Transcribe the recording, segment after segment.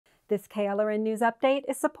This KLRN News Update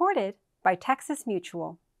is supported by Texas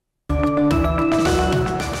Mutual.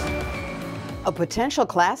 A potential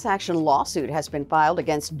class action lawsuit has been filed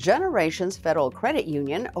against Generations Federal Credit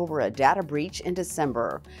Union over a data breach in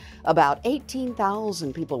December. About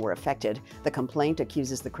 18,000 people were affected. The complaint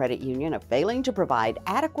accuses the credit union of failing to provide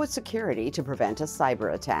adequate security to prevent a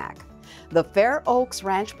cyber attack. The Fair Oaks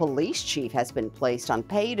Ranch police chief has been placed on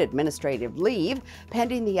paid administrative leave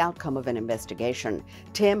pending the outcome of an investigation.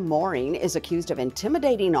 Tim Mooring is accused of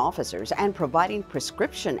intimidating officers and providing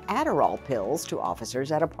prescription Adderall pills to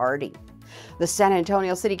officers at a party. The San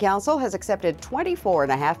Antonio City Council has accepted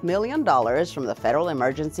 $24.5 million from the Federal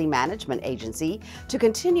Emergency Management Agency to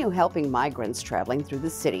continue helping migrants traveling through the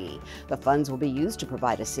city. The funds will be used to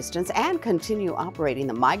provide assistance and continue operating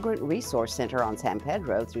the Migrant Resource Center on San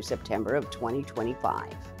Pedro through September of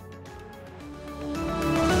 2025.